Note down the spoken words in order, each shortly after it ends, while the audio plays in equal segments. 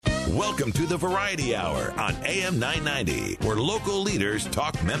Welcome to the Variety Hour on AM 990, where local leaders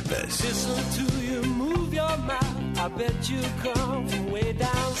talk Memphis. Listen to you move your mouth. I bet you come from way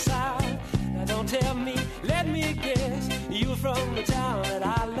down south. Now don't tell me, let me guess. You're from the town that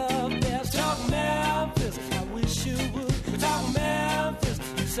I love best. Talk Memphis, I wish you would. Talk Memphis,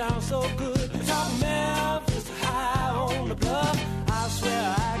 you sound so good. Talk Memphis, high on the bluff. I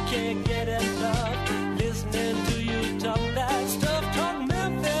swear I can't get enough. Listening to you talk that stuff. Talk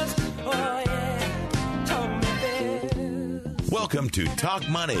Memphis, oh yeah. Talk Memphis. Welcome to Talk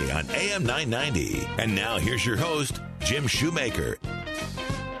Money on AM 990. And now here's your host, Jim Shoemaker.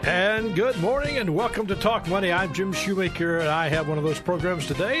 And good morning and welcome to Talk Money. I'm Jim Shoemaker, and I have one of those programs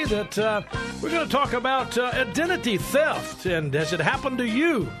today that we're going to talk about identity theft. And has it happened to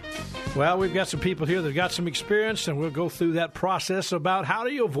you? Well, we've got some people here that got some experience, and we'll go through that process about how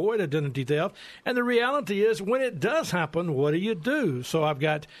do you avoid identity theft. And the reality is, when it does happen, what do you do? So I've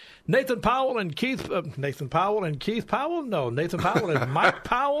got Nathan Powell and Keith Powell. No, Nathan Powell and Mike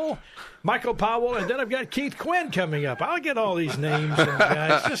Powell, Michael Powell, and then I've got Keith Quinn coming up. I'll get all these names,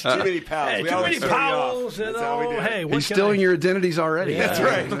 guys. Just too many Powells. Hey, too many Powells. And hey, he's stealing your identities already. Yeah.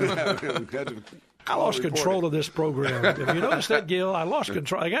 That's right. I lost control of this program. If you notice that, Gil, I lost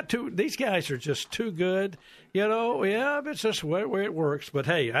control. I got these guys are just too good. You know, yeah, it's just the way it works. But,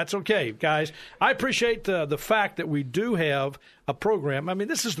 hey, that's okay, guys. I appreciate the fact that we do have a program. I mean,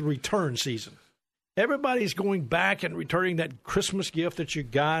 this is the return season. Everybody's going back and returning that Christmas gift that you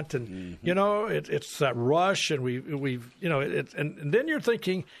got. And, you know, it's that rush. And we've you know, and then you're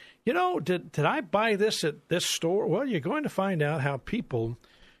thinking, you know, did I buy this at this store? Well, you're going to find out how people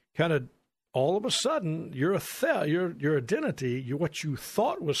kind of, all of a sudden, your identity, what you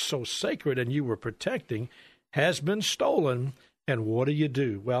thought was so sacred and you were protecting, has been stolen. And what do you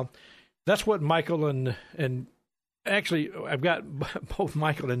do? Well, that's what Michael and actually, I've got both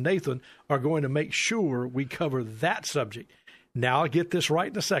Michael and Nathan are going to make sure we cover that subject. Now, I'll get this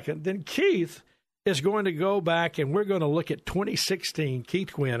right in a second. Then Keith is going to go back, and we're going to look at 2016.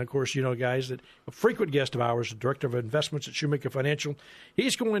 Keith Quinn, of course, you know, guys, that a frequent guest of ours, the Director of Investments at Shoemaker Financial.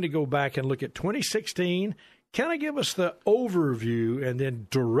 He's going to go back and look at 2016, kind of give us the overview, and then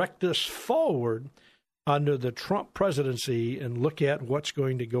direct us forward under the Trump presidency and look at what's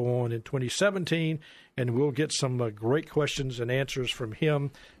going to go on in 2017. And we'll get some great questions and answers from him.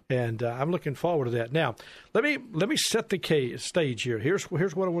 And I'm looking forward to that. Now, let me set the stage here. Here's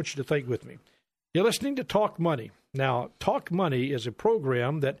what I want you to think with me. You're listening to Talk Money. Now, Talk Money is a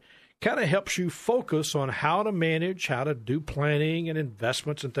program that kind of helps you focus on how to manage, how to do planning and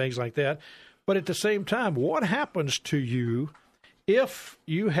investments and things like that. But at the same time, what happens to you if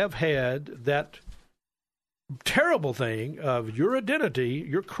you have had that terrible thing of your identity,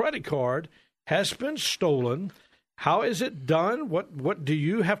 your credit card has been stolen? How is it done? What do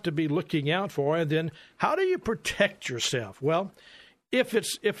you have to be looking out for? And then how do you protect yourself? Well, If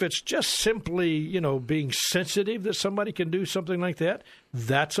it's just simply, you know, being sensitive that somebody can do something like that,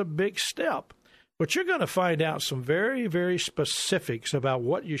 that's a big step. But you're going to find out some very, very specifics about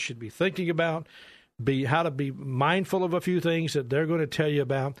what you should be thinking about, how to be mindful of a few things that they're going to tell you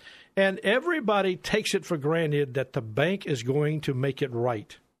about. And everybody takes it for granted that the bank is going to make it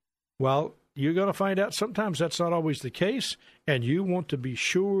right. Well, you're going to find out sometimes that's not always the case, and you want to be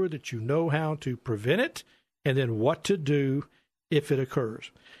sure that you know how to prevent it and then what to do if it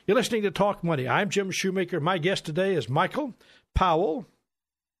occurs. You're listening to Talk Money. I'm Jim Shoemaker. My guest today is Michael Powell,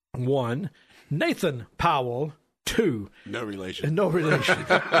 1, Nathan Powell, 2. No relation. No relation.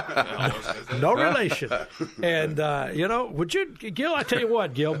 No relation. And, you know, would you, Gil, I tell you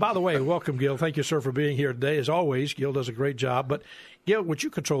what, Gil, by the way, welcome, Gil. Thank you, sir, for being here today. As always, Gil does a great job. But, Gil, would you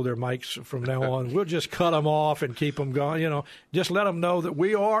control their mics from now on? We'll just cut them off and keep them going. You know, just let them know that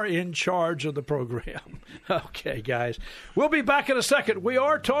we are in charge of the program. Okay, guys. We'll be back in a second. We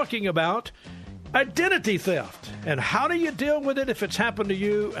are talking about identity theft and how do you deal with it if it's happened to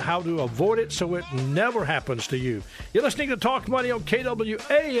you, how to avoid it so it never happens to you. You're listening to Talk Money on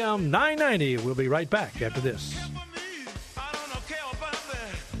KWAM 990. We'll be right back after this.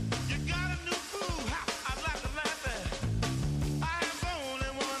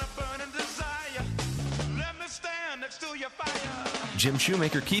 Jim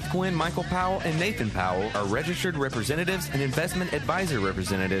Shoemaker, Keith Quinn, Michael Powell, and Nathan Powell are registered representatives and investment advisor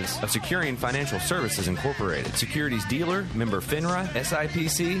representatives of Securian Financial Services Incorporated. Securities dealer, member FINRA,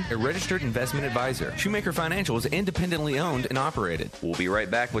 SIPC, a registered investment advisor. Shoemaker Financial is independently owned and operated. We'll be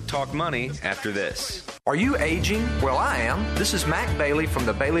right back with Talk Money after this. Are you aging? Well, I am. This is Mac Bailey from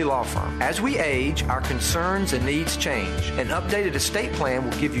the Bailey Law Firm. As we age, our concerns and needs change. An updated estate plan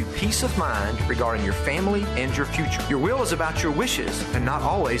will give you peace of mind regarding your family and your future. Your will is about your wishes and not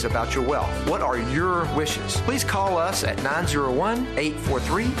always about your wealth. What are your wishes? Please call us at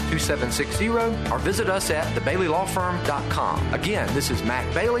 901-843-2760 or visit us at thebaileylawfirm.com. Again, this is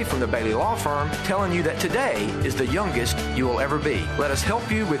Mac Bailey from the Bailey Law Firm telling you that today is the youngest you will ever be. Let us help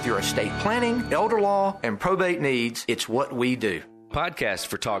you with your estate planning, elder law, and probate needs. It's what we do. Podcasts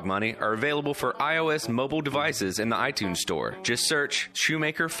for Talk Money are available for iOS mobile devices in the iTunes Store. Just search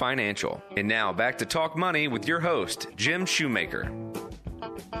Shoemaker Financial. And now back to Talk Money with your host, Jim Shoemaker.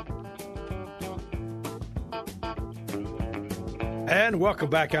 And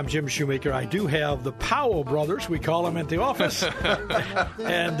welcome back. I'm Jim Shoemaker. I do have the Powell brothers, we call them at the office.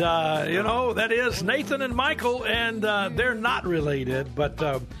 And, that is Nathan and Michael, and they're not related, but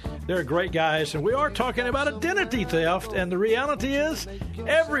they're great guys. And we are talking about identity theft, and the reality is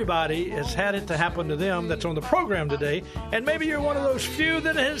everybody has had it to happen to them that's on the program today, and maybe you're one of those few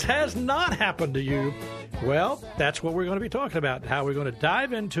that has not happened to you. Well, that's what we're going to be talking about, how we're going to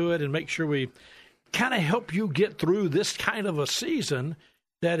dive into it and make sure we kind of help you get through this kind of a season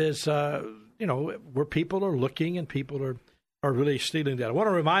that is, where people are looking and people are really stealing that. I want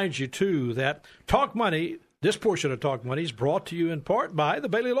to remind you, too, that Talk Money, this portion of Talk Money, is brought to you in part by the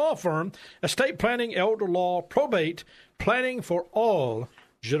Bailey Law Firm, estate planning, elder law, probate, planning for all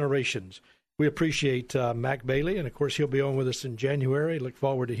generations. We appreciate Mac Bailey, and, of course, he'll be on with us in January. Look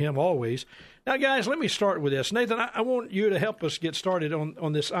forward to him always. Now, guys, let me start with this. Nathan, I want you to help us get started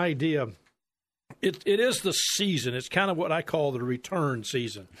on this idea. It is the season. It's kind of what I call the return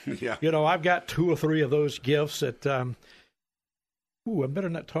season. Yeah. I've got 2 or 3 of those gifts that, I better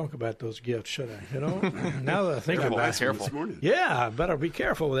not talk about those gifts, should I? Now that I think about it. Careful. Yeah, I better be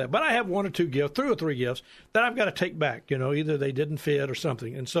careful with that. But I have 1 or 2 gifts, 3 or 3 gifts that I've got to take back. Either they didn't fit or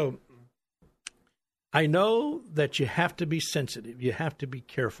something. And so I know that you have to be sensitive. You have to be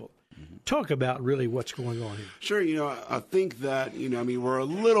careful. Talk about really what's going on here. Sure. I think that, we're a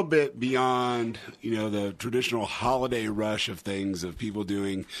little bit beyond, the traditional holiday rush of things, of people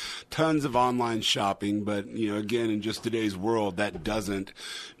doing tons of online shopping. But, again, in just today's world, that doesn't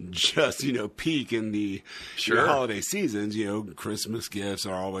just, peak in the holiday seasons. Christmas gifts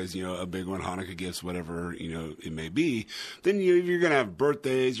are always, a big one, Hanukkah gifts, whatever, it may be. Then you're going to have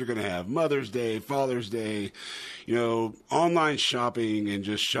birthdays, you're going to have Mother's Day, Father's Day. Online shopping and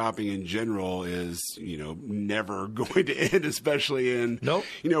just shopping in general is, never going to end, especially in,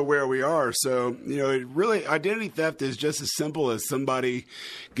 where we are. So, it really, identity theft is just as simple as somebody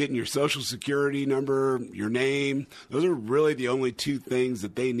getting your social security number, your name. Those are really the only 2 things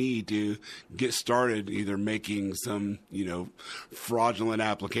that they need to get started, either making some, fraudulent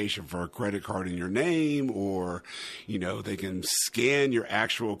application for a credit card in your name, or, they can scan your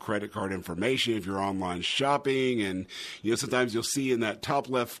actual credit card information if you're online shopping. And, sometimes you'll see in that top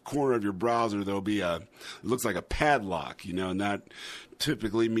left corner of your browser, there'll be it looks like a padlock, and that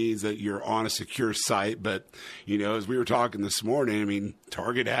typically means that you're on a secure site. But, as we were talking this morning,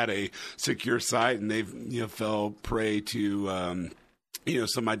 Target had a secure site, and they've, fell prey to,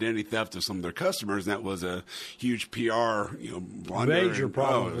 some identity theft of some of their customers, and that was a huge PR, blunder. Major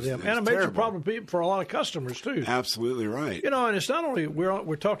problem for them, and a major problem for a lot of customers too. Absolutely right. And it's not only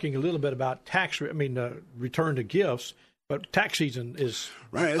we're talking a little bit about return to gifts, but tax season is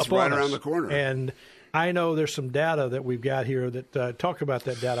right. It's right around the corner, and I know there's some data that we've got here that talk about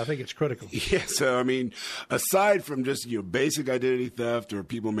that data. I think it's critical. Yeah. So, aside from just, basic identity theft or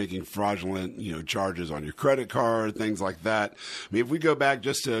people making fraudulent, charges on your credit card, things like that. If we go back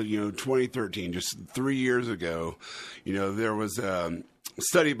just to, 2013, just 3 years ago, there was a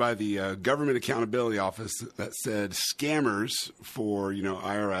study by the Government Accountability Office that said scammers for,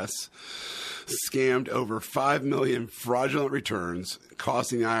 IRS scammed over 5 million fraudulent returns,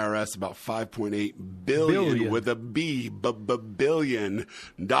 costing the IRS about $5.8 billion with a billion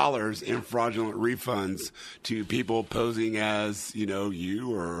dollars in fraudulent refunds to people posing as,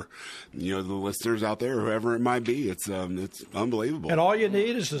 you or, the listeners out there, whoever it might be. It's unbelievable. And all you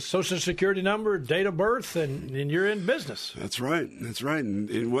need is a social security number, date of birth, and you're in business. That's right.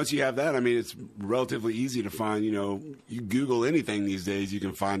 And once you have that, it's relatively easy to find, you Google anything these days, you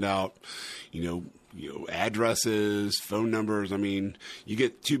can find out, addresses, phone numbers. You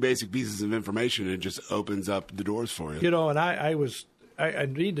get 2 basic pieces of information, and it just opens up the doors for you. And I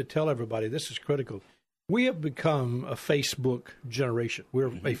need to tell everybody, this is critical. We have become a Facebook generation. We're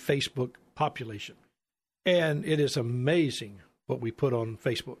a Facebook population. And it is amazing what we put on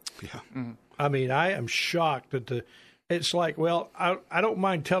Facebook. Yeah. I am shocked at it's like, well, I don't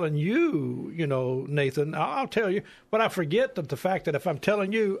mind telling you, Nathan, I'll tell you, but I forget that the fact that if I'm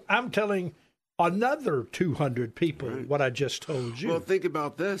telling you, I'm telling another 200 people what I just told you. Well, think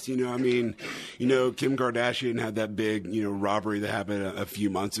about this. Kim Kardashian had that big, robbery that happened a few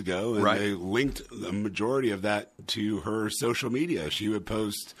months ago, and they linked the majority of that to her social media. She would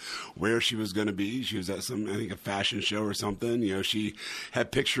post where she was going to be. She was at a fashion show or something. She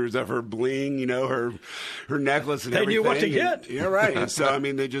had pictures of her bling, her necklace and everything. They knew what to get. Yeah, right. And so,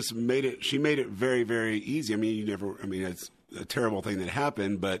 they just she made it very, very easy. It's a terrible thing that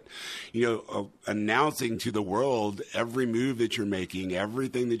happened, but announcing to the world every move that you're making,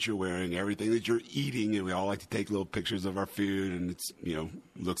 everything that you're wearing, everything that you're eating, and we all like to take little pictures of our food, and it's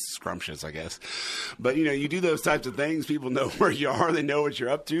looks scrumptious, I guess. But you do those types of things, people know where you are, they know what you're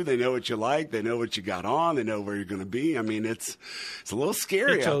up to, they know what you like, they know what you got on, they know where you're going to be. It's a little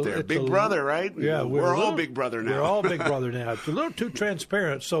scary out there. Big Brother, right? Yeah, we're all Big Brother now. We're all Big Brother now. It's a little too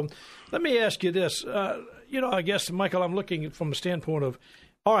transparent. So let me ask you this. I guess, Michael, I'm looking from a standpoint of,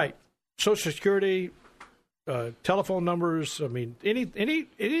 all right, Social Security, telephone numbers.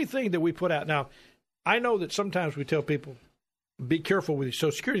 Anything that we put out. Now, I know that sometimes we tell people, be careful with your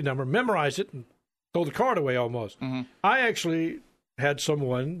Social Security number, memorize it, and throw the card away almost. Mm-hmm. I actually had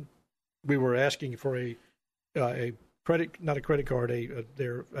someone, we were asking for a credit, not a credit card,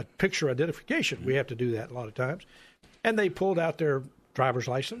 a picture identification. Mm-hmm. We have to do that a lot of times. And they pulled out their driver's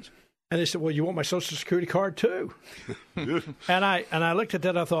license. And they said, well, you want my Social Security card too? and I looked at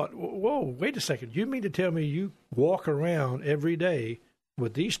that and I thought, whoa, wait a second. You mean to tell me you walk around every day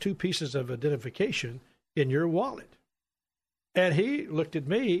with these two pieces of identification in your wallet? And he looked at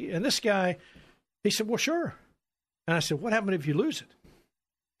me, and this guy, he said, well, sure. And I said, what happened if you lose it?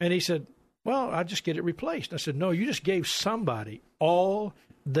 And he said, well, I just get it replaced. I said, no, you just gave somebody all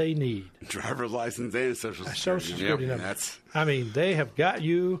they need. Driver's license and Social Security number. They have got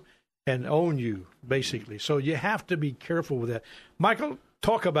you and own you, basically. So you have to be careful with that. Michael,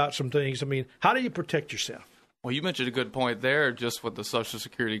 talk about some things. How do you protect yourself? Well, you mentioned a good point there just with the Social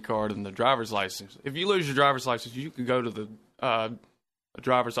Security card and the driver's license. If you lose your driver's license, you can go to the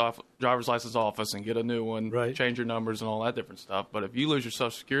driver's license office and get a new one, change your numbers and all that different stuff. But if you lose your Social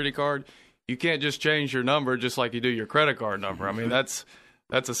Security card, you can't just change your number just like you do your credit card number. That's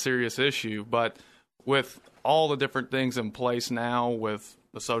a serious issue. But with all the different things in place now with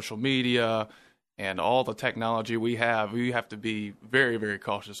the social media and all the technology we have to be very, very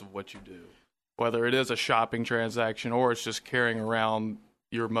cautious of what you do. Whether it is a shopping transaction or it's just carrying around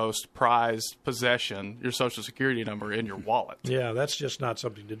your most prized possession, your Social Security number in your wallet. Yeah, that's just not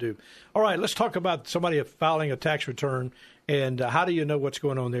something to do. All right, let's talk about somebody filing a tax return, and how do you know what's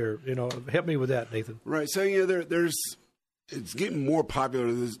going on there? Help me with that, Nathan. Right, so it's getting more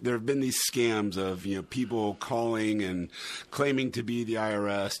popular. There have been these scams of, people calling and claiming to be the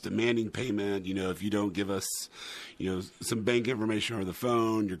IRS, demanding payment. If you don't give us, some bank information over the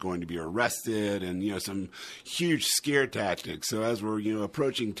phone, you're going to be arrested, and, some huge scare tactics. So as we're,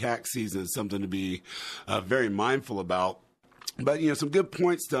 approaching tax season, it's something to be very mindful about. But, some good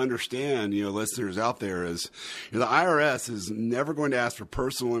points to understand, listeners out there is the IRS is never going to ask for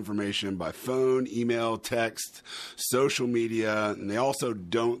personal information by phone, email, text, social media, and they also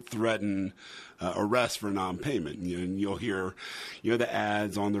don't threaten arrest for non-payment. And you'll hear, the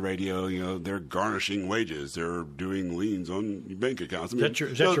ads on the radio, they're garnishing wages. They're doing liens on bank accounts. Is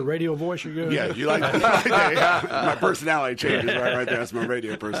that your radio voice you're doing? Yeah, you like that? Yeah. My personality changes right there. That's my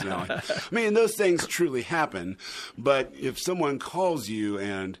radio personality. Those things truly happen. But if someone calls you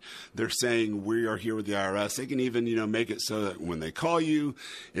and they're saying, we are here with the IRS, they can even, make it so that when they call you,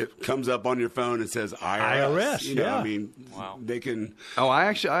 it comes up on your phone and says IRS. Wow. They can. Oh, I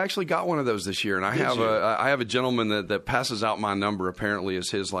actually got one of those this year. And I have a gentleman that passes out my number. Apparently,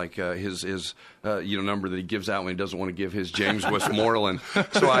 is his number that he gives out when he doesn't want to give his James Westmoreland.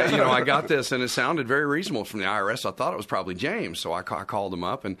 So I got this, and it sounded very reasonable from the IRS. I thought it was probably James, so I called him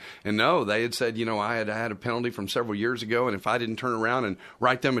up, and no, they had said I had a penalty from several years ago, and if I didn't turn around and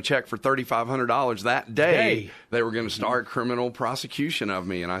write them a check for $3,500 that day, they were going to start criminal prosecution of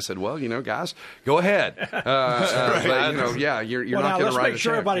me. And I said, well, guys, go ahead. But you're not going to write a check. Let's make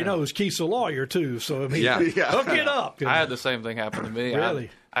sure everybody knows Keith's a lawyer too. So hook it up. I had the same thing happen to me. Really?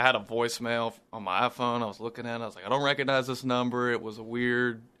 I had a voicemail on my iPhone. I was looking at it. I was like, I don't recognize this number. It was a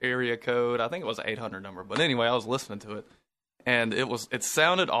weird area code. I think it was an 800 number. But anyway, I was listening to it. And it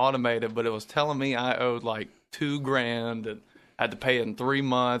sounded automated, but it was telling me I owed like $2,000 and I had to pay it in 3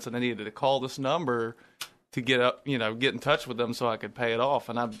 months. And I needed to call this number to get in touch with them so I could pay it off.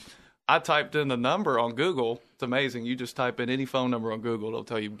 And I typed in the number on Google. It's amazing. You just type in any phone number on Google. It'll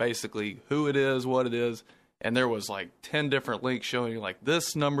tell you basically who it is, what it is. and there was like 10 different links showing you like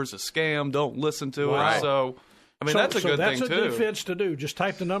this number's a scam, don't listen to Wow. it. So I mean, that's a good thing too. That's a defense to do. Just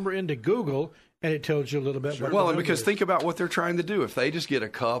type the number into Google, and it tells you a little bit. Sure. What Well, the and because number is. think about what they're trying to do. If they just get a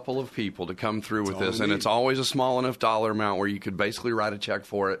couple of people to come through with this, and need. it's always a small enough dollar amount where you could basically write a check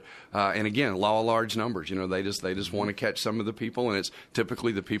for it. And again, law of large numbers. You know, they just want to catch some of the people, and it's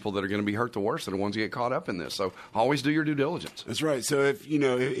typically the people that are going to be hurt the worst are the ones who get caught up in this. So always do your due diligence. That's right. So if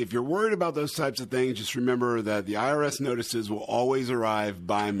you're worried about those types of things, just remember that the IRS notices will always arrive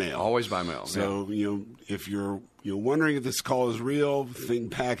by mail. Always by mail. So if you're wondering if this call is real,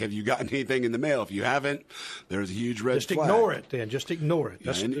 think back. Have you gotten anything in the mail? If you haven't, there's a huge red flag. Just ignore it, then. Just ignore it.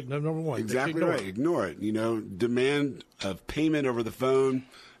 That's number one. Exactly right. Ignore it. Demand of payment over the phone.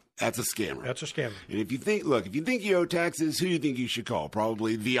 That's a scammer. That's a scammer. And if you think you owe taxes, who do you think you should call?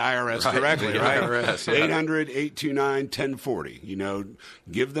 Probably the IRS Right, directly, the right? IRS, yeah. 800-829-1040.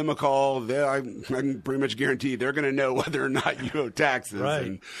 Give them a call. I can pretty much guarantee they're going to know whether or not you owe taxes.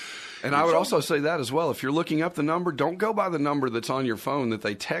 Right. And I would also say that as well. If you're looking up the number, don't go by the number that's on your phone that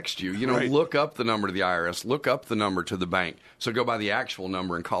they text you. Right. Look up the number to the IRS. Look up the number to the bank. So go by the actual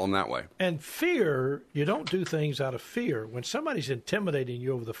number and call them that way. And fear, you don't do things out of fear. When somebody's intimidating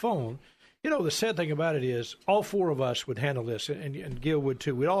you over the phone, the sad thing about it is all four of us would handle this, and Gil would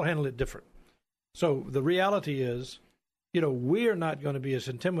too. We'd all handle it different. So the reality is, we're not going to be as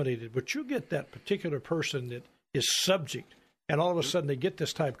intimidated, but you get that particular person that is subject, and all of a sudden they get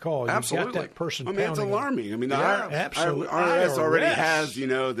this type call. Absolutely. You've got that person I mean, it's pounding alarming. I mean, the absolutely. IRS already IRS. has,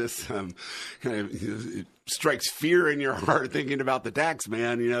 this kind of it strikes fear in your heart thinking about the tax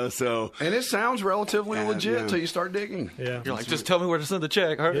man, so. And it sounds relatively legit yeah. until you start digging. Yeah. You're like, just tell me where to send the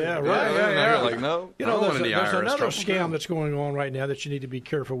check. Yeah, right. Yeah. You're like, no. I don't There's, want any there's IRS another trouble. scam that's going on right now that you need to be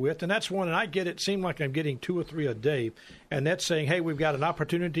careful with, and that's one, and I get it, seemed like I'm getting 2 or 3 a day, and that's saying, hey, we've got an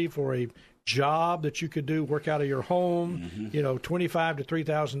opportunity for a job that you could do, work out of your home, $25,000 to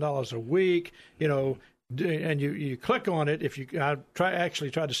 $3,000 a week, and you click on it. I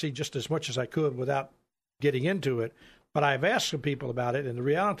tried to see just as much as I could without getting into it, but I've asked some people about it, and the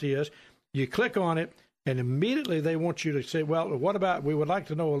reality is you click on it, and immediately they want you to say, well, what about, we would like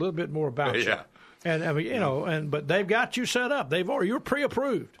to know a little bit more about you. Yeah. And I mean, but they've got you set up. You're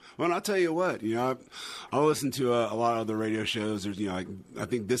pre-approved. Well, and I'll tell you what, I listen to a lot of the radio shows. There's, I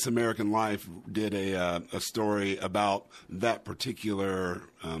think This American Life did a story about that particular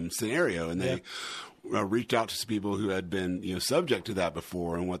scenario, and they reached out to some people who had been, subject to that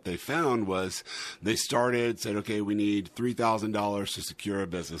before, and what they found was they said, okay, we need $3,000 to secure a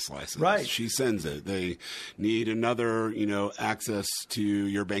business license. Right. She sends it. They need another, access to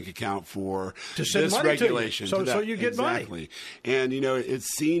your bank account for To send this money to you. regulation. So you get money. Exactly. And, it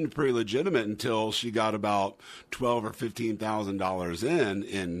seemed pretty legitimate until she got about $12,000 or $15,000 in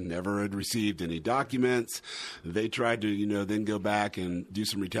and never had received any documents. They tried to, then go back and do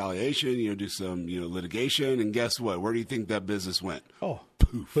some retaliation, do some, litigation. And guess what? Where do you think that business went? Oh,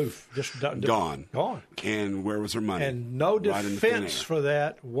 Poof. just Gone. Gone. And where was her money? And no Right in the thin defense air. for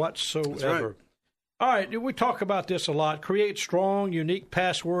that whatsoever. That's right. All right, we talk about this a lot. Create strong, unique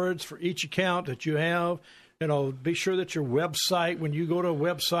passwords for each account that you have. Be sure that your website, when you go to a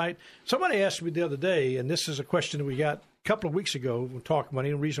website, somebody asked me the other day, and this is a question that we got a couple of weeks ago when Talk Money,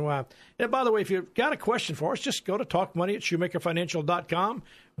 and the reason why. And by the way, if you've got a question for us, just go to talkmoney@shoemakerfinancial.com.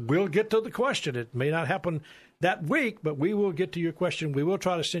 We'll get to the question. It may not happen that week, but we will get to your question. We will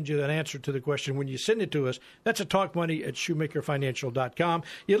try to send you an answer to the question when you send it to us. That's at talkmoney@shoemakerfinancial.com.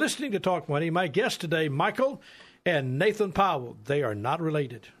 You're listening to Talk Money. My guest today, Michael and Nathan Powell. They are not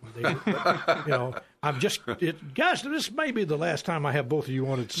related. Guys, this may be the last time I have both of you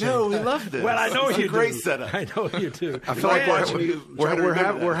on at the same time. No, we love this. Well, I know It's you a great do. setup. I know you do. I feel like we're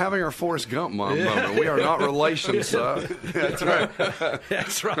we're having our Forrest Gump moment. We are not relations. That's right.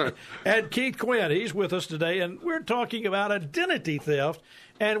 That's right. And Keith Quinn, he's with us today, and we're talking about identity theft.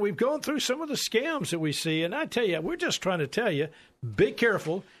 And we've gone through some of the scams that we see. And I tell you, we're just trying to tell you, be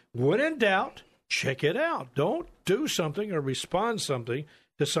careful. When in doubt, check it out. Don't do something or respond to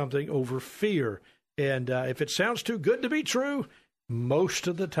something over fear. And if it sounds too good to be true, most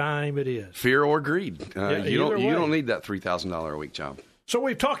of the time it is. Fear or greed. You don't need that $3,000 a week job. So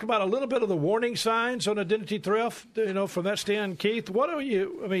we've talked about a little bit of the warning signs on identity theft, from that stand. Keith, what are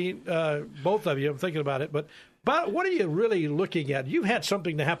you, both of you, I'm thinking about it, but what are you really looking at? You've had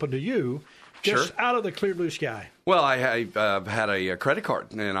something to happen to you Just out of the clear blue sky. Well, I had a credit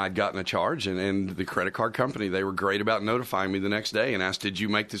card, and I'd gotten a charge, and the credit card company, they were great about notifying me the next day and asked, did you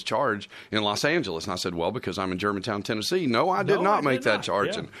make this charge in Los Angeles? And I said, well, because I'm in Germantown, Tennessee. No, I did not make that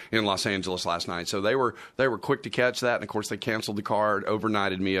charge in Los Angeles last night. So they were quick to catch that, and, of course, they canceled the card,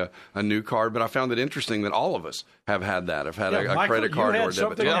 overnighted me a new card. But I found it interesting that all of us have had that. I've had a credit card or a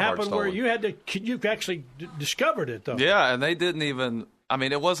debit card happen where you actually discovered it, though. Yeah, and they didn't even – I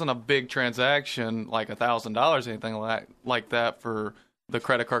mean, it wasn't a big transaction, like $1,000, anything like that for the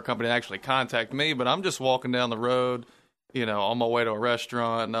credit card company to actually contact me. But I'm just walking down the road, on my way to a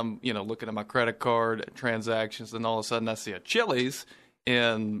restaurant, and I'm, looking at my credit card transactions, and all of a sudden I see a Chili's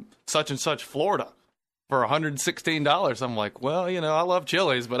in such and such Florida for $116. I'm like, well, I love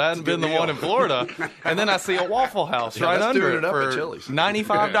Chili's, but I hadn't been the one in Florida. And then I see a Waffle House right under it for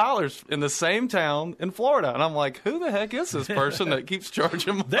 $95 in the same town in Florida. And I'm like, who the heck is this person that keeps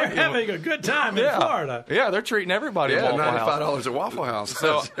charging money? They're having a good time in Florida. Yeah, they're treating everybody at Waffle House. $95 at Waffle House.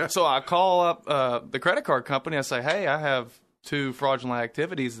 So I call up the credit card company. I say, hey, I have 2 fraudulent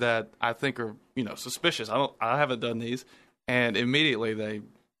activities that I think are, suspicious. I haven't done these. And immediately they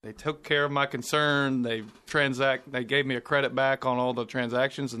took care of my concern. They gave me a credit back on all the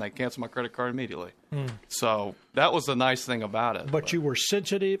transactions, and they canceled my credit card immediately. So that was the nice thing about it. But you were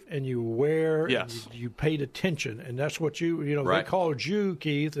sensitive, and you were aware. Yes. And you paid attention, and that's what they called you,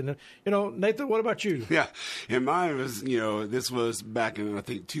 Keith. And Nathan, what about you? Yeah, and mine was this was back in I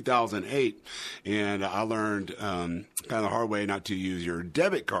think 2008, and I learned kind of the hard way not to use your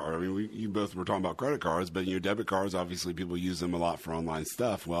debit card. I mean, you both were talking about credit cards, but debit cards, obviously people use them a lot for online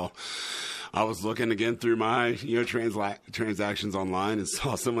stuff. Well, I was looking again through my transactions online and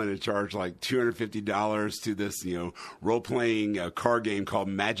saw someone had charged like $250 to this role-playing card game called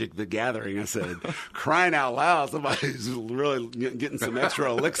Magic the Gathering. I said, crying out loud, somebody's really getting some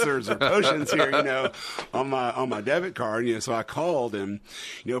extra elixirs or potions here, on my debit card. So I called, and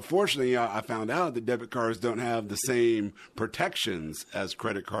fortunately I found out that debit cards don't have the same protections as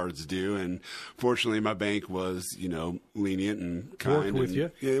credit cards do, and fortunately my bank was lenient and kind. Worked with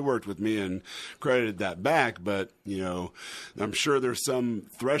you. Yeah, it worked with me and credited that back. But I'm sure there's some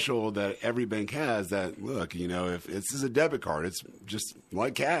threshold that every bank has that, look, if this is a debit card, it's just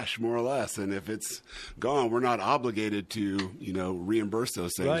like cash, more or less. And if it's gone, we're not obligated to, reimburse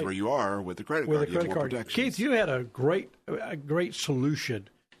those things where you are with the credit card. With the credit card. Keith, you had a great solution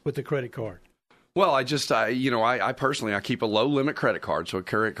with the credit card. Well, I personally, I keep a low limit credit card, so a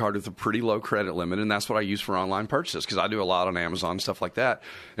credit card with a pretty low credit limit, and that's what I use for online purchases because I do a lot on Amazon, stuff like that.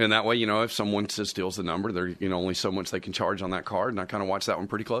 And that way, if someone steals the number, there only so much they can charge on that card, and I kind of watch that one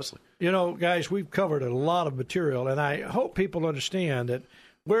pretty closely. Guys, we've covered a lot of material, and I hope people understand that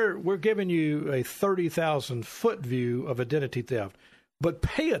we're giving you a 30,000-foot view of identity theft. But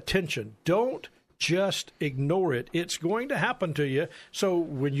pay attention. Don't just ignore it. It's going to happen to you. So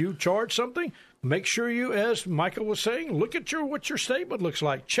when you charge something, make sure you, as Michael was saying, look at what your statement looks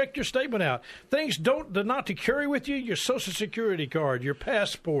like. Check your statement out. Things not to carry with you: your Social Security card, your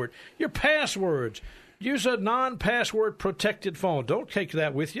passport, your passwords. Use a non-password protected phone. Don't take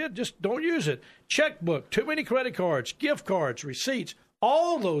that with you. Just don't use it. Checkbook, too many credit cards, gift cards, receipts,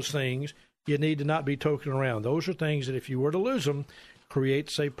 all those things you need to not be toting around. Those are things that if you were to lose them,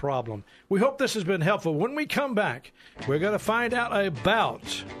 creates a problem. We hope this has been helpful. When we come back, we're going to find out about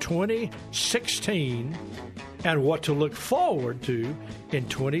 2016 and what to look forward to in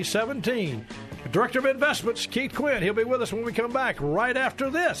 2017. Director of Investments, Keith Quinn. He'll be with us when we come back right after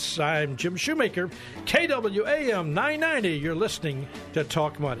this. I'm Jim Shoemaker, KWAM 990. You're listening to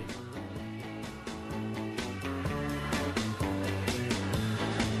Talk Money.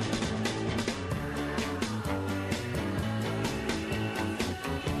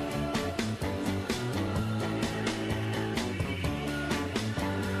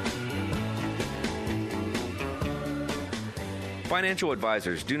 Financial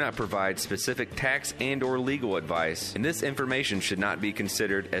advisors do not provide specific tax and or legal advice, and this information should not be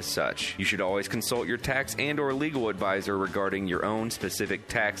considered as such. You should always consult your tax and or legal advisor regarding your own specific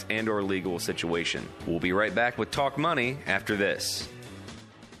tax and or legal situation. We'll be right back with Talk Money after this.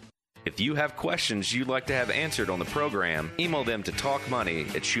 If you have questions you'd like to have answered on the program, email them to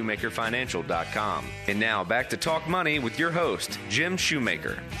talkmoney@shoemakerfinancial.com. And now back to Talk Money with your host, Jim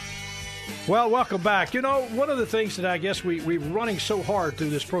Shoemaker. Well, welcome back. One of the things that I guess we're running so hard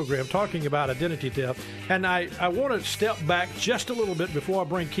through this program, talking about identity theft, and I want to step back just a little bit before I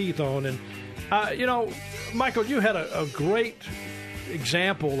bring Keith on. And, Michael, you had a great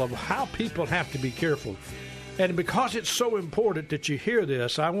example of how people have to be careful. And because it's so important that you hear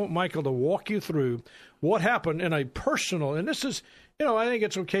this, I want Michael to walk you through what happened in a personal, and this is, I think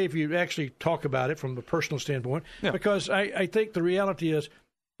it's okay if you actually talk about it from the personal standpoint, because I think the reality is,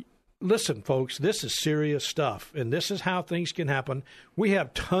 listen, folks, this is serious stuff, and this is how things can happen. We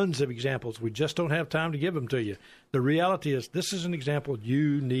have tons of examples. We just don't have time to give them to you. The reality is, this is an example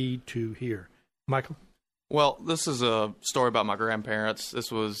you need to hear. Michael? Well, this is a story about my grandparents.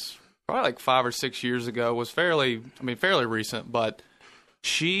 This was probably like 5 or 6 years ago. It was fairly recent, but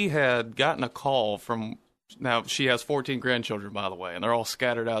she had gotten a call from, now she has 14 grandchildren, by the way, and they're all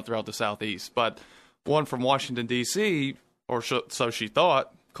scattered out throughout the Southeast, but one from Washington, D.C., or so she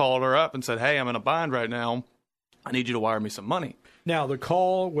thought, called her up and said, hey, I'm in a bind right now. I need you to wire me some money. Now, the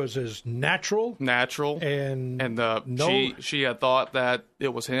call was as natural. And she had thought that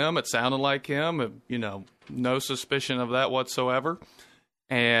it was him. It sounded like him. No suspicion of that whatsoever.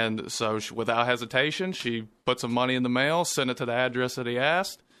 And so without hesitation, she put some money in the mail, sent it to the address that he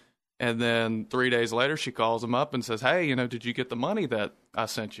asked. And then 3 days later, she calls him up and says, hey, did you get the money that I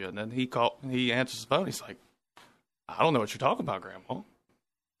sent you? And then he answers the phone. He's like, I don't know what you're talking about, Grandma.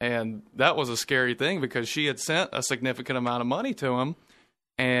 And that was a scary thing because she had sent a significant amount of money to him,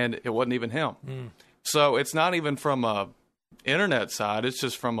 and it wasn't even him. So it's not even from a internet side. It's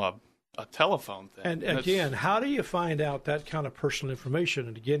just from a telephone thing. And again, how do you find out that kind of personal information?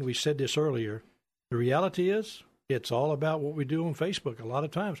 And again, we said this earlier. The reality is it's all about what we do on Facebook. A lot of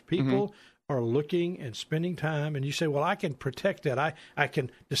times people are looking and spending time, and you say, well, I can protect that. I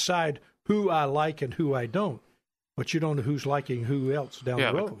can decide who I like and who I don't. But you don't know who's liking who else down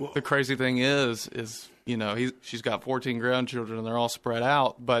the road. The crazy thing is she's got 14 grandchildren and they're all spread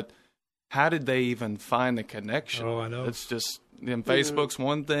out. But how did they even find the connection? Oh, I know. It's just Facebook's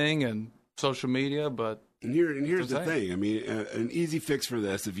one thing and social media, but. And here's the thing. I mean, an easy fix for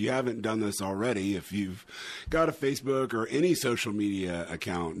this, if you haven't done this already, if you've got a Facebook or any social media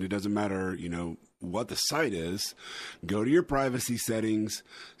account, and it doesn't matter, what the site is, go to your privacy settings,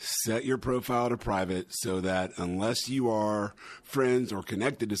 set your profile to private so that unless you are friends or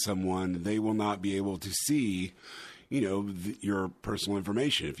connected to someone, they will not be able to see, your personal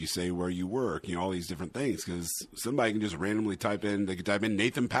information. If you say where you work, all these different things, because somebody can just randomly type in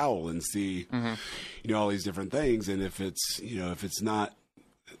Nathan Powell and see, all these different things. And if it's not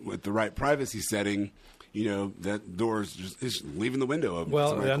with the right privacy setting, that door is just leaving the window open.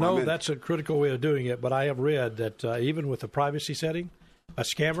 Well, I know that's a critical way of doing it, but I have read that even with the privacy setting, a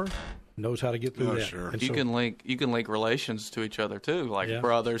scammer knows how to get through that. Sure. And you can link relations to each other too, like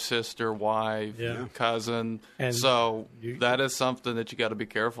brother, sister, wife, cousin. And so that is something that you got to be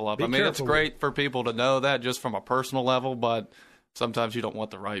careful of. It's great for people to know that just from a personal level, but sometimes you don't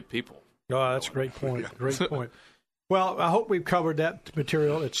want the right people. Oh, that's a great point. Great point. Well, I hope we've covered that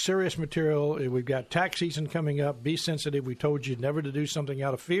material. It's serious material. We've got tax season coming up. Be sensitive. We told you never to do something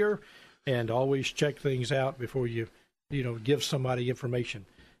out of fear, and always check things out before you give somebody information.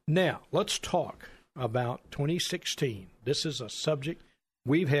 Now, let's talk about 2016. This is a subject.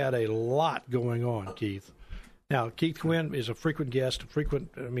 We've had a lot going on, Keith. Now, Keith Quinn is a frequent guest,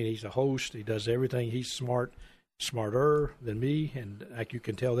 he's a host. He does everything. He's smarter than me, and you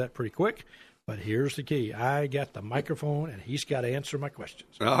can tell that pretty quick. But here's the key. I got the microphone, and he's got to answer my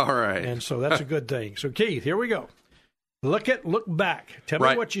questions. All right. And so that's a good thing. So, Keith, here we go. Look back. Tell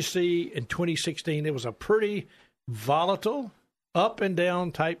me what you see in 2016. It was a pretty volatile, up and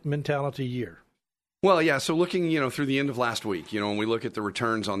down type mentality year. Well, yeah, so looking, through the end of last week, when we look at the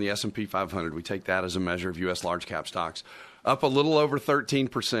returns on the S&P 500, we take that as a measure of U.S. large cap stocks, up a little over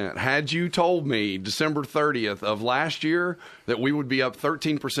 13%. Had you told me December 30th of last year that we would be up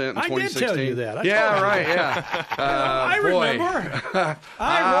 13% in 2016? I did tell you that. I remember.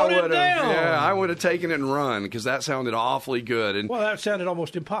 I wrote it down. Yeah, I would have taken it and run because that sounded awfully good. And, well, that sounded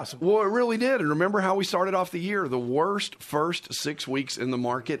almost impossible. Well, it really did. And remember how we started off the year? The worst first 6 weeks in the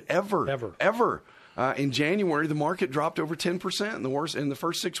market ever. In January, the market dropped over 10% in the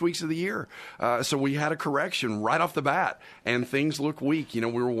first 6 weeks of the year. So we had a correction right off the bat, and things look weak. We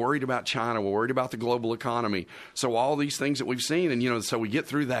were worried about China. We're worried about the global economy. So all these things that we've seen, and, so we get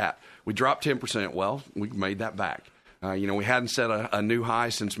through that. We dropped 10%. Well, we made that back. We hadn't set a new high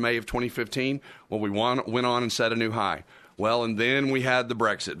since May of 2015. Well, we went on and set a new high. Well, and then we had the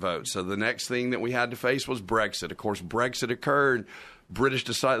Brexit vote. So the next thing that we had to face was Brexit. Of course, Brexit occurred. The British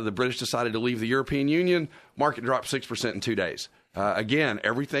decided to leave the European Union. Market dropped 6% in 2 days. Again,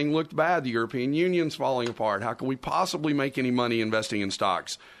 everything looked bad. The European Union's falling apart. How can we possibly make any money investing in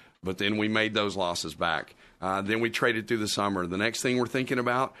stocks? But then we made those losses back. Then we traded through the summer. The next thing we're thinking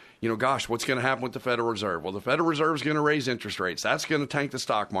about, what's going to happen with the Federal Reserve? Well, the Federal Reserve is going to raise interest rates. That's going to tank the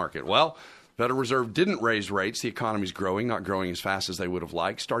stock market. Well, Federal Reserve didn't raise rates. The economy's growing, not growing as fast as they would have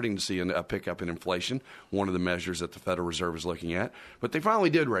liked, starting to see a pickup in inflation, one of the measures that the Federal Reserve is looking at. But they finally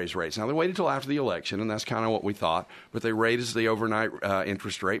did raise rates. Now, they waited until after the election, and that's kind of what we thought. But they raised the overnight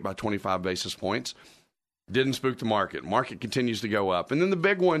interest rate by 25 basis points. Didn't spook the market. Market continues to go up. And then the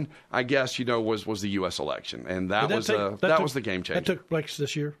big one, I guess, was the U.S. election. And that was the game changer. That took place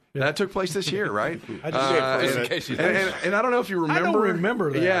this year? Yeah. That took place this year, right? I just and I don't know if you remember. I don't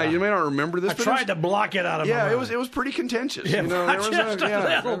remember that. Yeah, you may not remember this. I tried to block it out of my mind. Yeah, it was pretty contentious. Yeah, there was a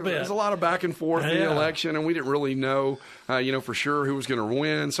little bit. There was a lot of back and forth in the election, and we didn't really know, for sure who was going to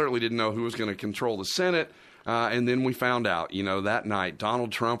win. Certainly didn't know who was going to control the Senate. And then we found out, that night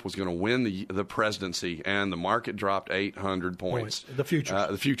Donald Trump was going to win the presidency, and the market dropped 800 points. The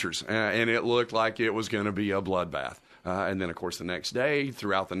futures. And it looked like it was going to be a bloodbath. And then, of course, the next day,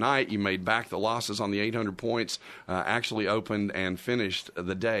 throughout the night, you made back the losses on the 800 points, actually opened and finished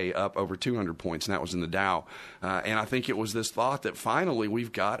the day up over 200 points, and that was in the Dow. And I think it was this thought that finally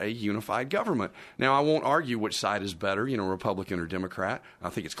we've got a unified government. Now, I won't argue which side is better, Republican or Democrat. I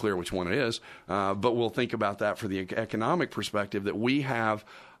think it's clear which one it is. But we'll think about that for the economic perspective, that we have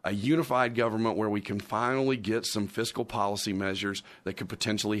a unified government where we can finally get some fiscal policy measures that could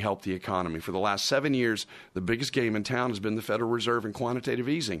potentially help the economy. For the last 7 years, the biggest game in town has been the Federal Reserve and quantitative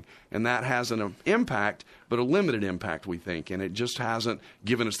easing, and that has an impact, but a limited impact, we think, and it just hasn't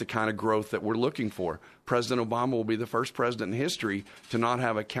given us the kind of growth that we're looking for. President Obama will be the first president in history to not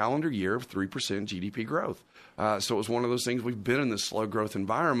have a calendar year of 3% GDP growth. So it was one of those things. We've been in this slow growth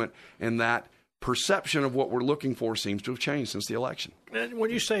environment, and that perception of what we're looking for seems to have changed since the election. And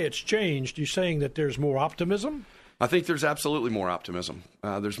when you say it's changed, you're saying that there's more optimism? I think there's absolutely more optimism.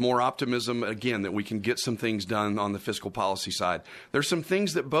 There's more optimism, again, that we can get some things done on the fiscal policy side. There's some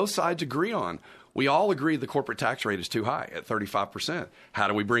things that both sides agree on. We all agree the corporate tax rate is too high at 35%. How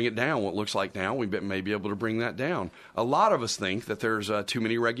do we bring it down? What it looks like now, we may be able to bring that down. A lot of us think that there's too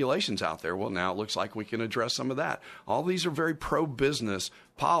many regulations out there. Well, now it looks like we can address some of that. All these are very pro-business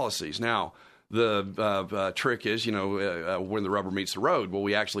policies. Now, the trick is, when the rubber meets the road, will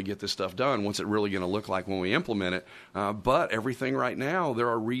we actually get this stuff done? What's it really going to look like when we implement it? But everything right now, there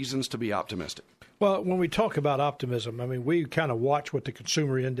are reasons to be optimistic. Well, when we talk about optimism, I mean, we kind of watch what the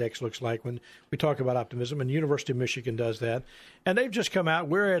consumer index looks like when we talk about optimism, and the University of Michigan does that. And they've just come out,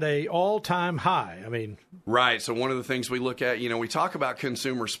 we're at an all-time high. I mean, right. So one of the things we look at, we talk about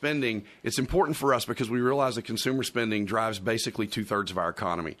consumer spending. It's important for us because we realize that consumer spending drives basically 2/3 of our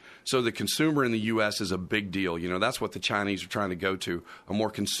economy. So the consumer in the U.S. is a big deal. That's what the Chinese are trying to go to, a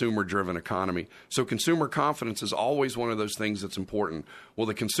more consumer-driven economy. So consumer confidence is always one of those things that's important. Well,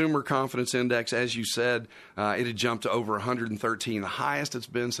 the Consumer Confidence Index, as you said, it had jumped to over 113, the highest it's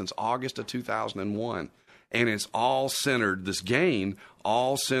been since August of 2001. And it's all centered, this gain,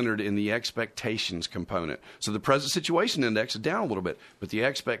 all centered in the expectations component. So the present situation index is down a little bit, but the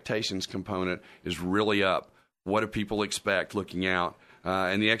expectations component is really up. What do people expect looking out?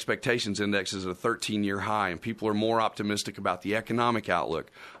 And the expectations index is at a 13-year high, and people are more optimistic about the economic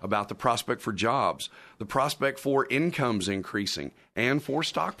outlook, about the prospect for jobs, the prospect for incomes increasing, and for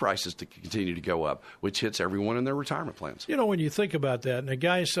stock prices to continue to go up, which hits everyone in their retirement plans. When you think about that, and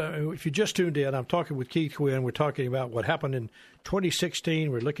guys, if you just tuned in, I'm talking with Keith Quinn. We're talking about what happened in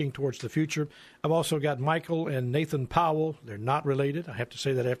 2016. We're looking towards the future. I've also got Michael and Nathan Powell. They're not related. I have to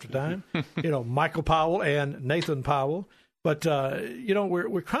say that after time. Michael Powell and Nathan Powell. But,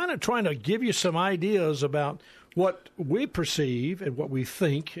 we're kind of trying to give you some ideas about what we perceive and what we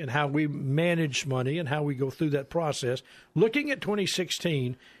think and how we manage money and how we go through that process. Looking at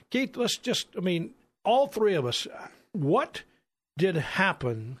 2016, Keith, all three of us, what did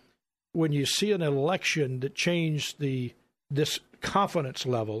happen when you see an election that changed this confidence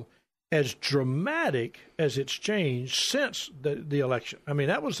level as dramatic as it's changed since the election? I mean,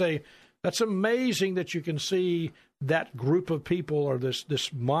 that's amazing that you can see that group of people or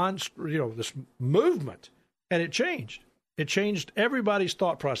this monster, this movement, and it changed. It changed everybody's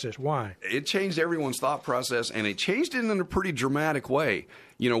thought process. Why? It changed everyone's thought process, and it changed it in a pretty dramatic way.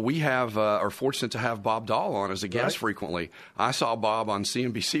 We are fortunate to have Bob Dahl on as a guest frequently. I saw Bob on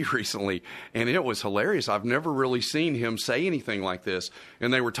CNBC recently, and it was hilarious. I've never really seen him say anything like this.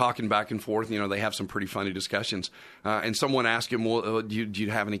 And they were talking back and forth. They have some pretty funny discussions. And someone asked him, well, do you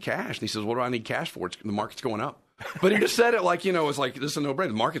have any cash? And he says, what do I need cash for? The market's going up. But he just said it like, it's like, this is a no-brainer.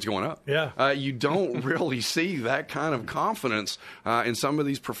 The market's going up. Yeah. You don't really see that kind of confidence in some of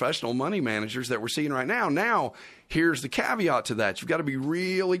these professional money managers that we're seeing right now. Now, Here's the caveat to that. You've got to be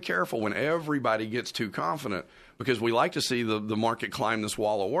really careful when everybody gets too confident, because we like to see the market climb this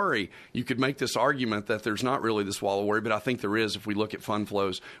wall of worry. You could make this argument that there's not really this wall of worry, but I think there is. If we look at fund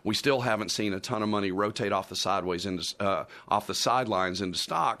flows, we still haven't seen a ton of money rotate off the sidelines into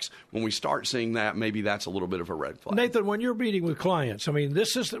stocks. When we start seeing that, maybe that's a little bit of a red flag. Nathan, when you're meeting with clients, I mean,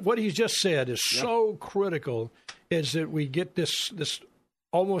 this is what he's just said is so critical, is that we get this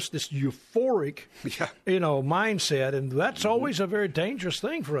almost this euphoric, mindset, and that's always a very dangerous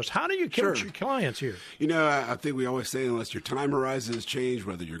thing for us. How do you coach your clients here? I think we always say, unless your time horizon has changed,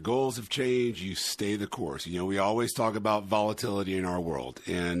 whether your goals have changed, you stay the course. We always talk about volatility in our world,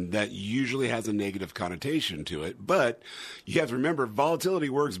 and that usually has a negative connotation to it. But you have to remember, volatility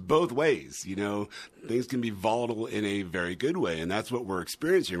works both ways. Things can be volatile in a very good way, and that's what we're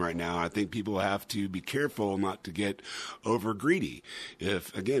experiencing right now. I think people have to be careful not to get over greedy.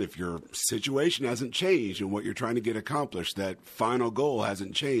 If your situation hasn't changed and what you're trying to get accomplished, that final goal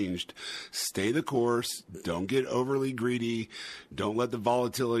hasn't changed, stay the course. Don't get overly greedy. Don't let the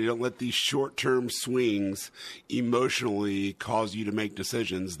volatility, don't let these short-term swings emotionally cause you to make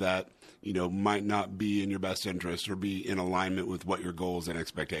decisions that might not be in your best interest or be in alignment with what your goals and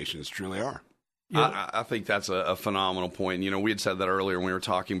expectations truly are. I think that's a phenomenal point. We had said that earlier when we were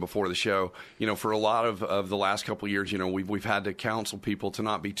talking before the show. For a lot of the last couple of years, we've had to counsel people to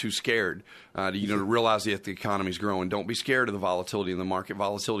not be too scared, to realize that the economy's growing. Don't be scared of the volatility in the market.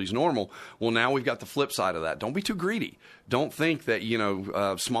 Volatility is normal. Well, now we've got the flip side of that. Don't be too greedy. Don't think that,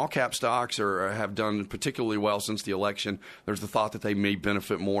 small cap stocks have done particularly well since the election. There's the thought that they may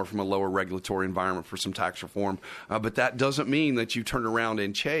benefit more from a lower regulatory environment for some tax reform. But that doesn't mean that you turn around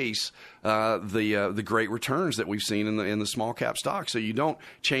and chase the great returns that we've seen in the small cap stocks. So you don't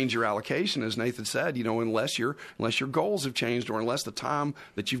change your allocation, as Nathan said, unless your goals have changed, or unless the time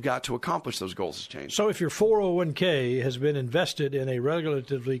that you've got to accomplish those goals has changed. So if your 401k has been invested in a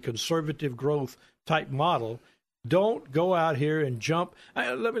relatively conservative growth type model, don't go out here and jump.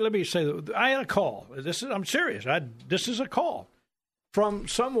 Let me say that I had a call. I'm serious. This is a call from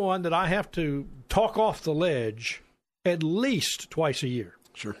someone that I have to talk off the ledge at least twice a year.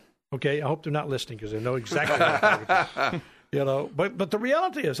 Sure. Okay, I hope they're not listening because they know exactly what I'm talking about. But the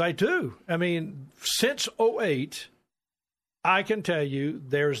reality is I do. I mean, since 2008, I can tell you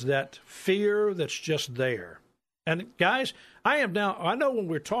there's that fear that's just there. And guys, I know when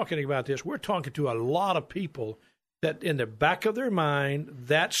we're talking about this, we're talking to a lot of people that in the back of their mind,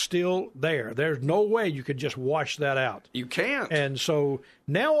 that's still there. There's no way you could just wash that out. You can't. And so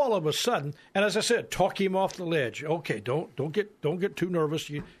now all of a sudden, and as I said, talk him off the ledge. Okay, don't get too nervous.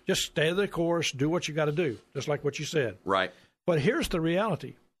 You just stay the course, do what you got to do, just like what you said. Right. But here's the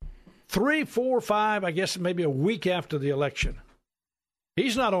reality. 3, 4, 5, I guess maybe a week after the election,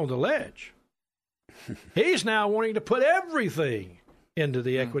 he's not on the ledge. He's now wanting to put everything into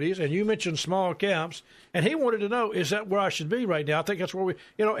the equities, and you mentioned small caps, and he wanted to know, is that where I should be right now? I think that's where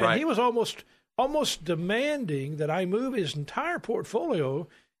and he was almost demanding that I move his entire portfolio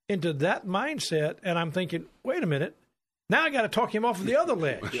into that mindset, and I'm thinking, wait a minute, now I got to talk him off of the other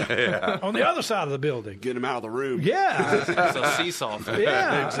ledge, on the other side of the building. Get him out of the room. Yeah. It's a seesaw thing.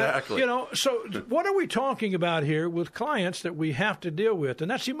 Yeah. Exactly. So what are we talking about here with clients that we have to deal with? And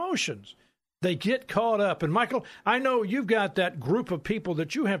that's emotions. They get caught up. And, Michael, I know you've got that group of people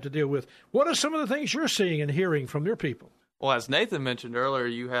that you have to deal with. What are some of the things you're seeing and hearing from your people? Well, as Nathan mentioned earlier,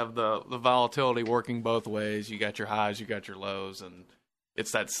 you have the volatility working both ways. You got your highs, you got your lows, and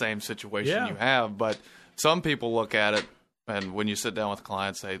it's that same situation you have. But some people look at it, and when you sit down with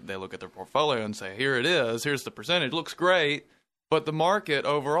clients, they look at their portfolio and say, here it is, here's the percentage, looks great, but the market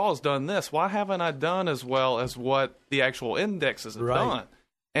overall has done this. Why haven't I done as well as what the actual indexes have done?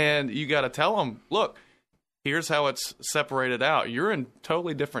 And you got to tell them, look, here's how it's separated out. You're in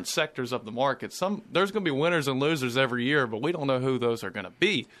totally different sectors of the market. There's going to be winners and losers every year, but we don't know who those are going to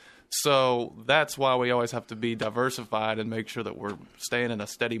be. So that's why we always have to be diversified and make sure that we're staying in a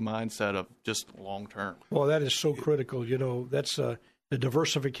steady mindset of just long term. Well, that is so critical. That's the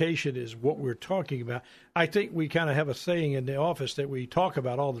diversification is what we're talking about. I think we kind of have a saying in the office that we talk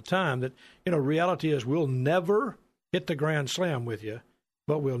about all the time that, reality is we'll never hit the grand slam with you,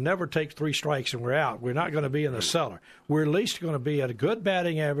 but we'll never take 3 strikes and we're out. We're not going to be in the cellar. We're at least going to be at a good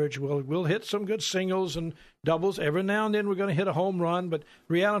batting average. We'll hit some good singles and doubles. Every now and then we're going to hit a home run, but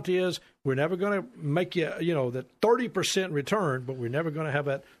reality is we're never going to make you, that 30% return, but we're never going to have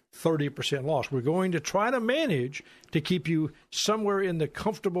that 30% loss. We're going to try to manage to keep you somewhere in the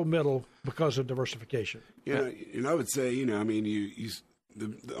comfortable middle because of diversification. I would say,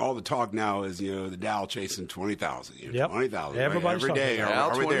 all the talk now is, the Dow chasing 20,000, 20,000 Everybody's every day.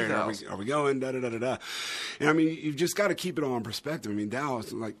 Are we there? Are we going? Da, da, da, da, da. And I mean, you've just got to keep it all in perspective. I mean, Dow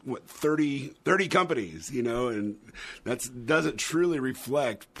is like, 30 companies, and that doesn't truly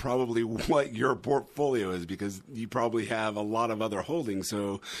reflect probably what your portfolio is, because you probably have a lot of other holdings.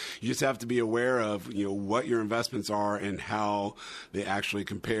 So you just have to be aware of, what your investments are and how they actually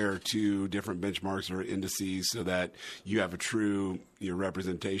compare to different benchmarks or indices, so that you have a true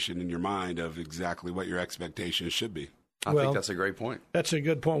representation in your mind of exactly what your expectations should be. I think that's a great point. That's a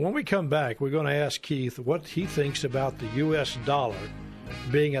good point. When we come back, we're going to ask Keith what he thinks about the U.S. dollar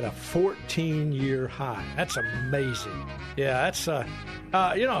being at a 14-year high. That's amazing. Yeah, that's I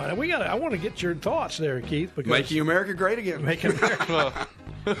want to get your thoughts there, Keith. Because Making America great again. Making America.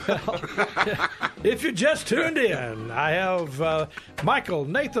 If you just tuned in, I have Michael,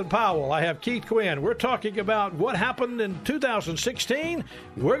 Nathan Powell, I have Keith Quinn. We're talking about what happened in 2016.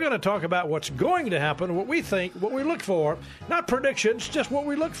 We're going to talk about what's going to happen, what we think, what we look for. Not predictions, just what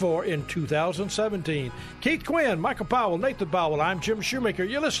we look for in 2017. Keith Quinn, Michael Powell, Nathan Powell, I'm Jim Shoemaker.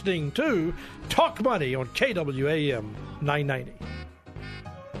 You're listening to Talk Money on KWAM 990.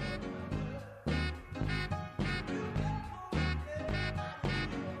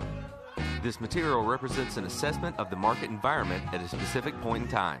 This material represents an assessment of the market environment at a specific point in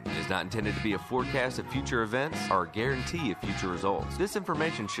time. It is not intended to be a forecast of future events or a guarantee of future results. This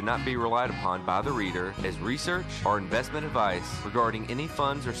information should not be relied upon by the reader as research or investment advice regarding any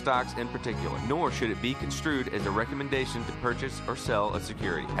funds or stocks in particular, nor should it be construed as a recommendation to purchase or sell a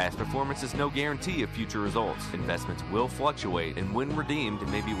security. Past performance is no guarantee of future results. Investments will fluctuate, and when redeemed, it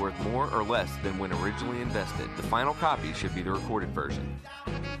may be worth more or less than when originally invested. The final copy should be the recorded version.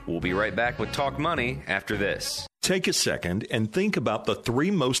 We'll be right back with Talk Money after this. Take a second and think about the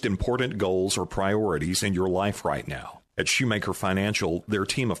 3 most important goals or priorities in your life right now. At Shoemaker Financial, their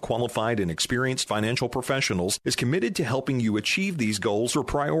team of qualified and experienced financial professionals is committed to helping you achieve these goals or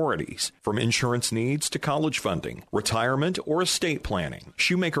priorities. From insurance needs to college funding, retirement, or estate planning,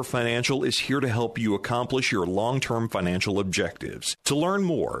 Shoemaker Financial is here to help you accomplish your long-term financial objectives. To learn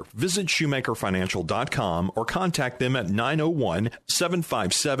more, visit shoemakerfinancial.com or contact them at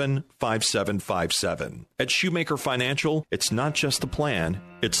 901-757-5757. At Shoemaker Financial, it's not just the plan,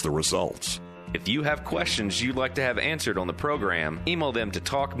 it's the results. If you have questions you'd like to have answered on the program, email them to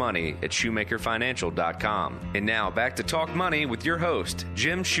talkmoney@shoemakerfinancial.com. And now back to Talk Money with your host,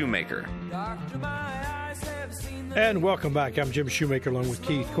 Jim Shoemaker. And welcome back. I'm Jim Shoemaker along with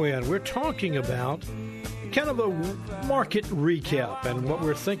Keith Quinn. We're talking about kind of a market recap and what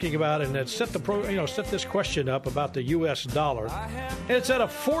we're thinking about, and it set this question up about the U.S. dollar. It's at a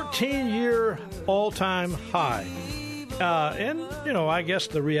 14-year all-time high. I guess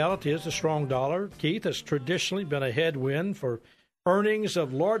the reality is the strong dollar, Keith, has traditionally been a headwind for earnings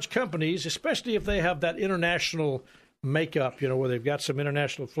of large companies, especially if they have that international makeup, where they've got some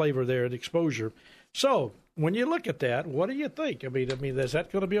international flavor there and exposure. So when you look at that, what do you think? I mean, is that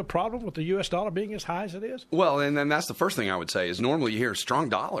going to be a problem with the U.S. dollar being as high as it is? Well, and then that's the first thing I would say is normally you hear strong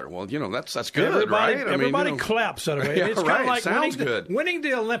dollar. Well, that's good, right? Everybody claps that way. Yeah, it's kind of like winning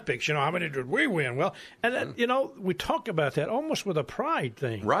the Olympics. How many did we win? Well, and we talk about that almost with a pride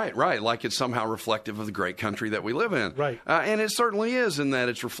thing. Right. Like it's somehow reflective of the great country that we live in. Right. And it certainly is in that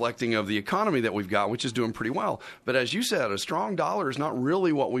it's reflecting of the economy that we've got, which is doing pretty well. But as you said, a strong dollar is not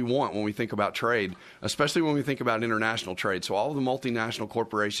really what we want when we think about trade, especially when we think about international trade. So all of the multinational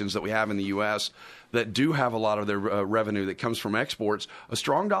corporations that we have in the U.S. that do have a lot of their revenue that comes from exports, a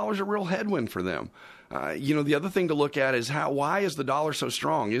strong dollar is a real headwind for them. The other thing to look at is why is the dollar so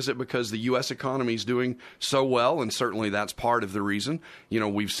strong? Is it because the U.S. economy is doing so well? And certainly that's part of the reason.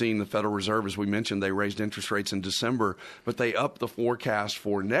 We've seen the Federal Reserve, as we mentioned, they raised interest rates in December, but they upped the forecast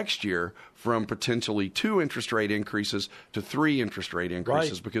for next year from potentially 2 interest rate increases to 3 interest rate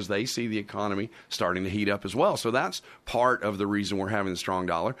increases, right, because they see the economy starting to heat up as well. So that's part of the reason we're having the strong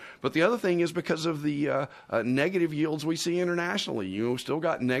dollar. But the other thing is because of the negative yields we see internationally. Still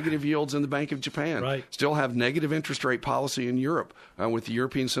got negative yields in the Bank of Japan. Right. Still have negative interest rate policy in Europe with the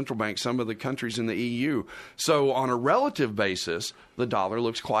European Central Bank, some of the countries in the EU. So on a relative basis, the dollar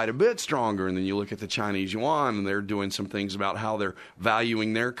looks quite a bit stronger. And then you look at the Chinese yuan, and they're doing some things about how they're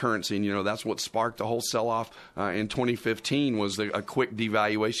valuing their currency. And, that's what sparked the whole sell-off in 2015 was a quick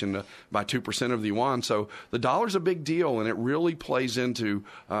devaluation by 2% of the yuan. So the dollar's a big deal, and it really plays into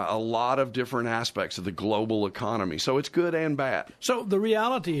a lot of different aspects of the global economy. So it's good and bad. So the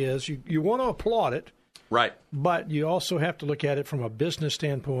reality is you want to applaud it. Right. But you also have to look at it from a business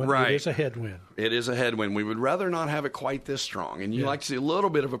standpoint. Right. It is a headwind. It is a headwind. We would rather not have it quite this strong. And you like to see a little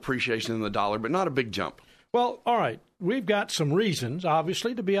bit of appreciation in the dollar, but not a big jump. Well, all right. We've got some reasons,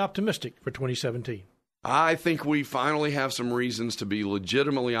 obviously, to be optimistic for 2017. I think we finally have some reasons to be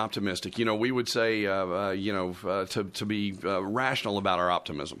legitimately optimistic. You know, we would say, to be rational about our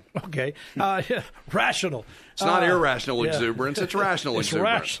optimism. Okay. Rational. It's not irrational exuberance. It's rational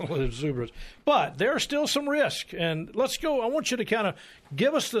exuberance. It's rational exuberance. But there's still some risk. And let's go. I want you to kind of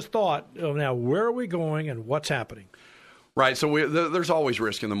give us the thought of now, where are we going and what's happening? Right. So there's always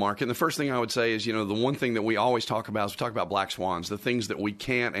risk in the market. And the first thing I would say is, the one thing that we always talk about is we talk about black swans, the things that we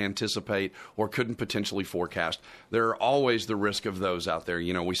can't anticipate or couldn't potentially forecast. There are always the risk of those out there.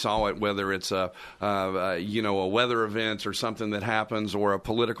 We saw it, whether it's a weather event or something that happens, or a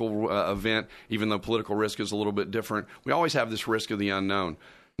political event, even though political risk is a little bit different. We always have this risk of the unknown.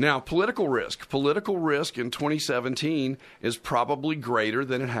 Now, political risk in 2017 is probably greater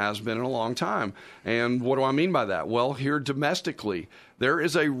than it has been in a long time. And what do I mean by that? Well, here domestically, there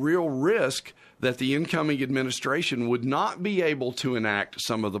is a real risk that the incoming administration would not be able to enact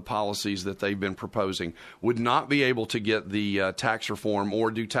some of the policies that they've been proposing, would not be able to get the tax reform or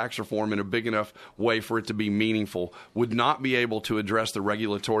do tax reform in a big enough way for it to be meaningful, would not be able to address the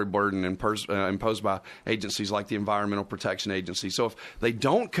regulatory burden imposed by agencies like the Environmental Protection Agency. So if they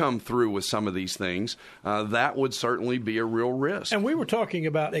don't come through with some of these things, that would certainly be a real risk. And we were talking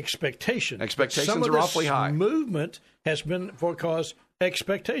about expectations. Expectations are awfully high. Movement has been because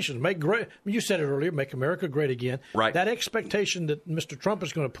expectations. You said it earlier, make America great again. Right. That expectation that Mr. Trump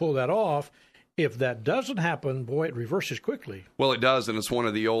is going to pull that off, if that doesn't happen, boy, it reverses quickly. Well, it does, and it's one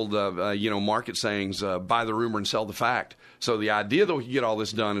of the old, market sayings, buy the rumor and sell the fact. So the idea that we can get all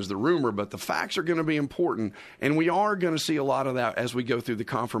this done is the rumor, but the facts are going to be important, and we are going to see a lot of that as we go through the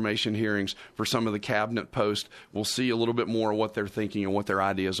confirmation hearings for some of the cabinet posts. We'll see a little bit more of what they're thinking and what their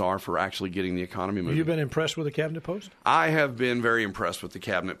ideas are for actually getting the economy moving. Have you been impressed with the cabinet post? I have been very impressed with the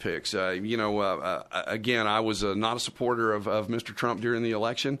cabinet picks. Again, I was not a supporter of Mr. Trump during the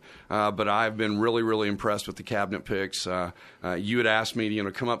election, but I've been really, really impressed with the cabinet picks. You had asked me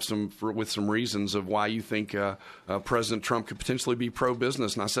to come up with some reasons of why you think President Trump could potentially be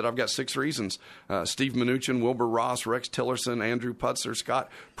pro-business, and I said I've got 6 reasons. Steve Mnuchin, Wilbur Ross, Rex Tillerson, Andrew Putzer, Scott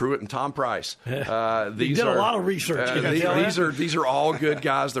Pruitt, and Tom Price. You did a lot of research. These are all good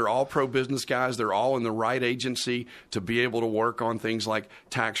guys. They're all pro-business guys. They're all in the right agency to be able to work on things like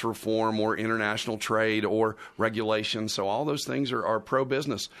tax reform or international trade or regulation. So all those things are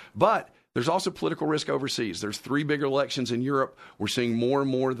pro-business. But there's also political risk overseas. There's 3 big elections in Europe. We're seeing more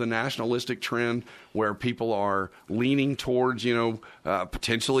and more the nationalistic trend where people are leaning towards,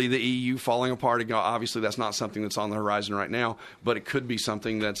 potentially the EU falling apart. Obviously, that's not something that's on the horizon right now, but it could be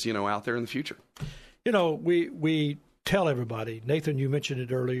something that's, out there in the future. We tell everybody, Nathan, you mentioned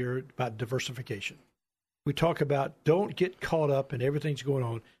it earlier about diversification. We talk about don't get caught up in everything's going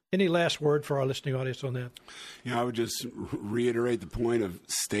on. Any last word for our listening audience on that? I would just reiterate the point of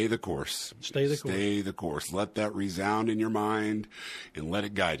stay the course. Stay the course. Let that resound in your mind and let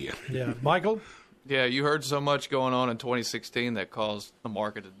it guide you. Yeah. Michael? Yeah, you heard so much going on in 2016 that caused the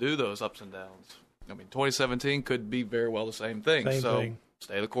market to do those ups and downs. 2017 could be very well the same thing.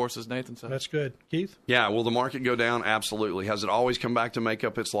 Stay the course, as Nathan said. That's good. Keith? Yeah, will the market go down? Absolutely. Has it always come back to make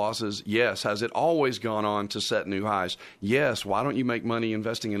up its losses? Yes. Has it always gone on to set new highs? Yes. Why don't you make money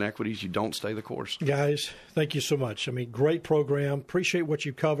investing in equities? You don't stay the course. Guys, thank you so much. Great program. Appreciate what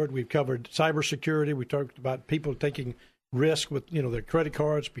you've covered. We've covered cybersecurity. We talked about people taking risk with, their credit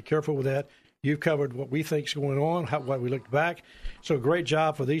cards. Be careful with that. You've covered what we think is going on, what we looked back. So great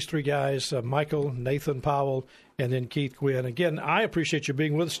job for these 3 guys, Michael, Nathan Powell, and then Keith Quinn. Again, I appreciate you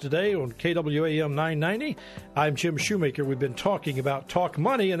being with us today on KWAM 990. I'm Jim Shoemaker. We've been talking about Talk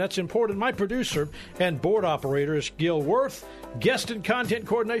Money, and that's important. My producer and board operator is Gil Worth. Guest and content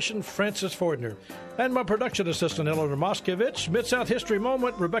coordination, Francis Fortner. And my production assistant, Eleanor Moskowitz. Mid-South History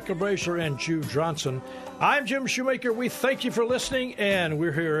Moment, Rebecca Brazier and Jude Johnson. I'm Jim Shoemaker. We thank you for listening, and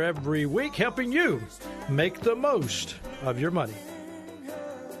we're here every week helping you make the most of your money.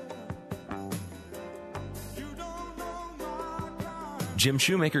 Jim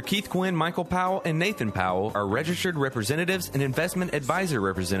Shoemaker, Keith Quinn, Michael Powell, and Nathan Powell are registered representatives and investment advisor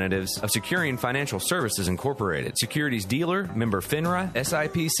representatives of Securian Financial Services Incorporated. Securities dealer, member FINRA,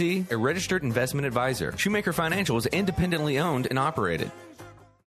 SIPC, a registered investment advisor. Shoemaker Financial is independently owned and operated.